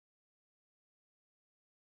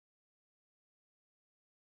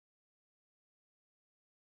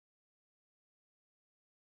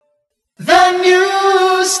The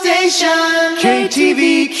news station,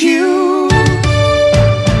 KTVQ.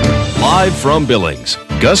 Live from Billings,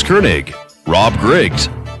 Gus Koenig, Rob Griggs,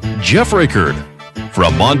 Jeff Rickard.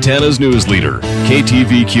 From Montana's news leader,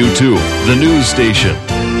 KTVQ2, the news station.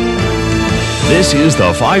 This is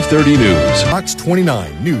the 530 News. Fox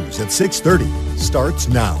 29 News at 6:30 starts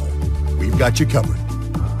now. We've got you covered.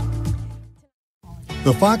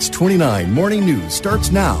 The Fox 29 Morning News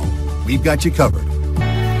starts now. We've got you covered.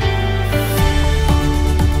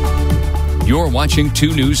 You're watching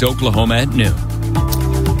 2 News Oklahoma at noon.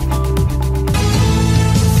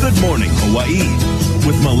 Good morning, Hawaii.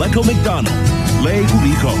 With Maleko McDonald, Lei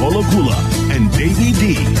Hulika Holokula, and Davey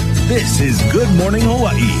D. This is Good Morning,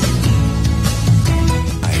 Hawaii.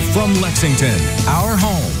 From Lexington, our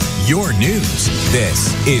home, your news.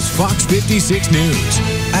 This is Fox 56 News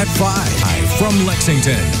at 5. From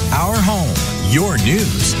Lexington, our home, your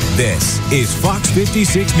news. This is Fox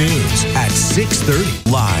 56 News at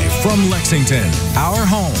 6:30. Live from Lexington, our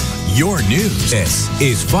home, your news. This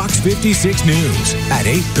is Fox 56 News at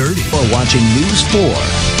 8:30. You're watching News 4,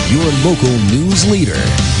 your local news leader.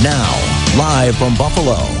 Now, live from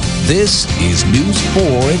Buffalo, this is News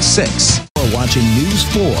 4 at 6. You're watching News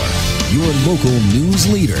 4, your local news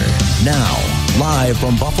leader. Now, live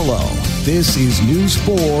from Buffalo, this is News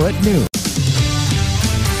 4 at noon.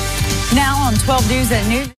 Now on 12 News at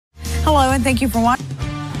noon. Hello and thank you for watching.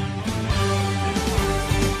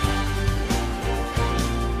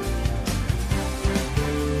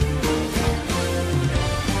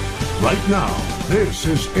 Right now, this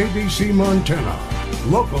is ABC Montana.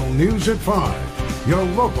 Local news at 5. Your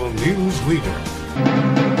local news leader.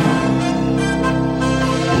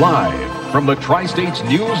 Live from the Tri-States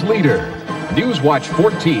News Leader, Newswatch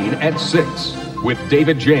 14 at 6 with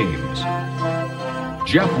David James,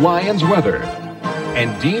 Jeff Lyons Weather,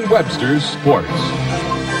 and Dean Webster's Sports.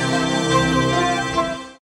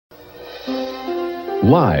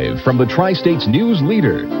 Live from the Tri-States News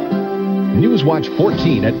Leader, Newswatch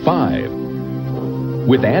 14 at 5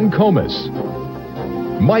 with Ann Comas,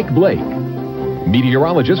 Mike Blake,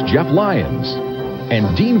 meteorologist Jeff Lyons,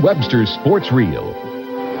 and Dean Webster's Sports Reel.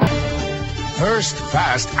 First,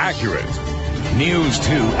 fast, accurate. News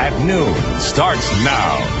 2 at noon starts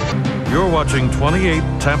now. You're watching 28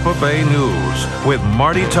 Tampa Bay News with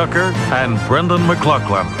Marty Tucker and Brendan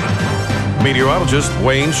McLaughlin. Meteorologist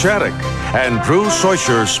Wayne Shattuck and Drew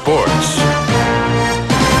Soischer Sports.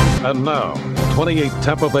 And now, 28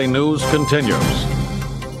 Tampa Bay News continues.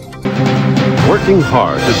 Working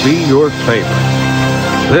hard to be your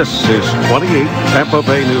favorite. This is 28 Tampa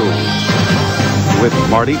Bay News with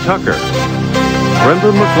Marty Tucker,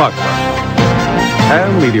 Brendan McLaughlin,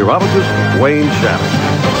 and meteorologist Wayne Shattuck.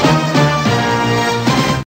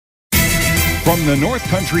 From the North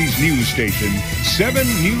Country's news station, 7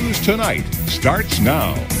 News Tonight starts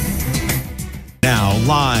now. Now,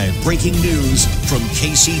 live breaking news from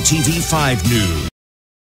KCTV5 News.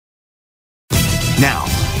 Now,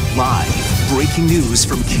 live breaking news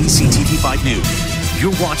from KCTV5 News.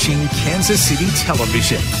 You're watching Kansas City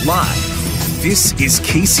Television live. This is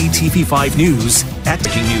KCTV5 News at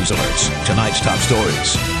Breaking News Alerts, tonight's top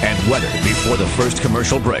stories, and weather before the first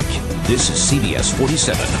commercial break. This is CBS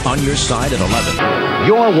 47 on your side at 11.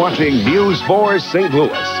 You're watching News 4 St.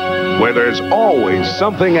 Louis, where there's always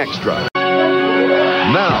something extra.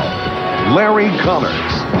 Now, Larry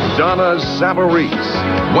Connors, Donna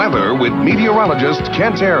Savarese, weather with meteorologist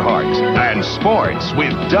Kent Earhart, and sports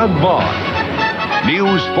with Doug Vaughn.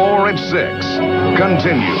 News 4 at 6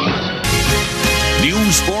 continues.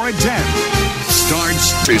 News 4 at 10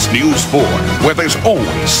 starts. This News 4, where there's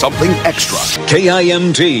always something extra.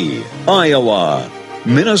 KIMT, Iowa,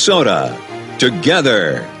 Minnesota,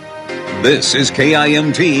 together. This is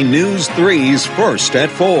KIMT News 3's First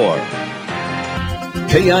at 4.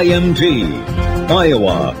 KIMT,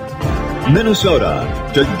 Iowa, Minnesota,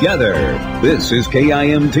 together. This is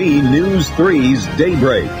KIMT News 3's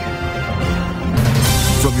Daybreak.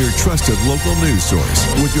 From your trusted local news source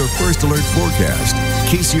with your first alert forecast,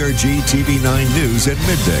 KCRG TV9 News at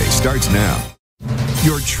midday starts now.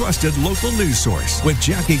 Your trusted local news source with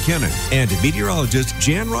Jackie Kennan and meteorologist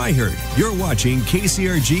Jan Reichert. You're watching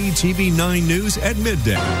KCRG TV9 News at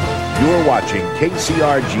midday. You're watching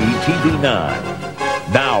KCRG TV9.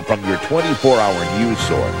 Now from your 24-hour news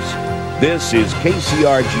source, this is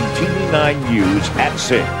KCRG TV9 News at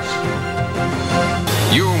 6.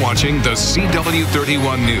 You're watching the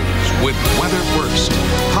CW31 News with Weather First,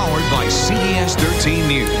 powered by CBS 13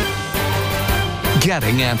 News.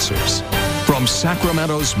 Getting answers from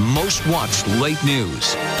Sacramento's most watched late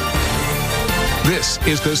news. This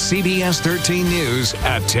is the CBS 13 News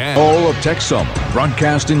at 10. All of Texoma,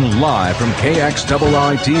 broadcasting live from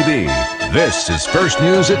KXII TV. This is First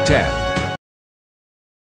News at 10.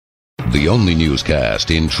 The only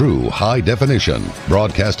newscast in true high definition,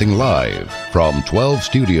 broadcasting live from 12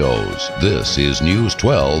 studios. This is News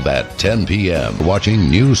 12 at 10 p.m. Watching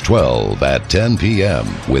News 12 at 10 p.m.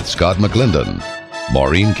 with Scott McClendon,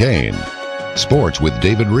 Maureen Kane, Sports with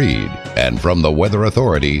David Reed, and from the Weather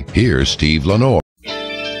Authority, here's Steve Lenore.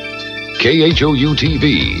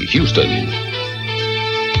 KHOU-TV, Houston.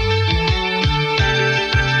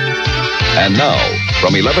 And now,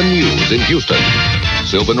 from 11 News in Houston,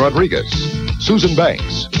 Sylvan Rodriguez, Susan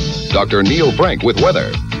Banks, Dr. Neil Frank with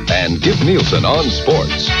weather, and Kip Nielsen on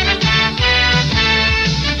sports.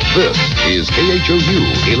 This is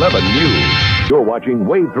KHOU 11 News. You're watching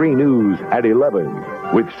Wave 3 News at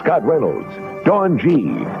 11 with Scott Reynolds, Dawn G,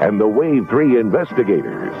 and the Wave 3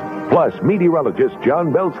 investigators, plus meteorologist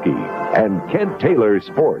John Belsky and Kent Taylor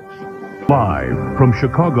Sports. Live from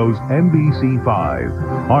Chicago's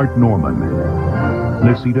NBC5, Art Norman,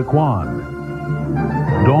 Nisita Kwan,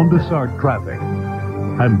 Dawn Desart Traffic,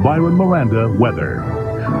 and Byron Miranda Weather.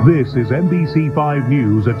 This is NBC5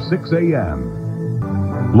 News at 6 a.m.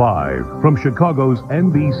 Live from Chicago's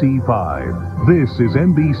NBC5, this is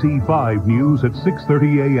NBC5 News at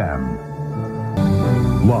 6:30 a.m.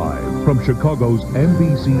 Live from Chicago's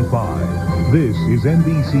NBC5, this is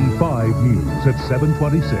NBC5 News at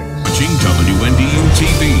 7:26. Watching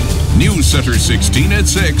WNDU-TV, News Center 16 at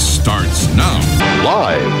 6 starts now.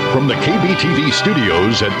 Live from the KBTV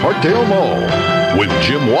studios at Parkdale Mall with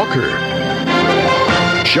Jim Walker,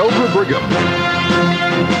 Sheldra Brigham,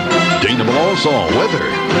 Dana Malasaw Weather,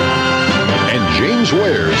 and James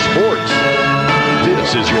Ware Sports.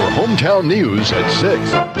 This is your hometown news at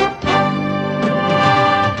 6.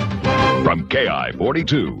 From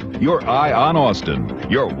KI-42, your eye on Austin.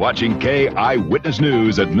 You're watching K Eyewitness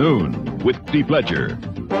News at noon with Steve Fletcher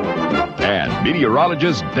and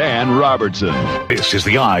meteorologist Dan Robertson. This is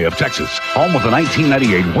the Eye of Texas, home of the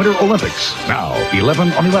 1998 Winter Olympics. Now,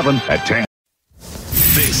 11 on 11 at 10.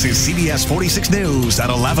 This is CBS 46 News at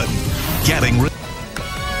 11.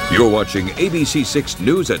 You're watching ABC 6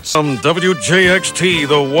 News at From WJXT,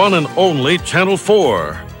 the one and only Channel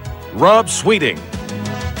 4, Rob Sweeting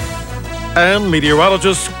and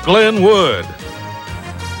meteorologist Glenn Wood.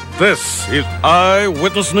 This is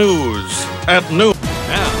Eyewitness News at noon.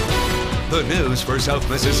 Now, the news for South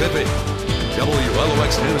Mississippi.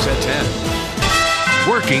 WLOX News at 10.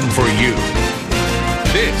 Working for you.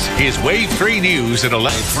 This is Wave 3 News at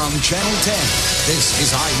 11. From Channel 10, this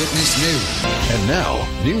is Eyewitness News. And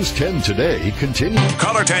now, News 10 Today continues.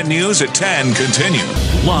 Color 10 News at 10 continue.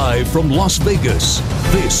 Live from Las Vegas,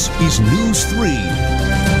 this is News 3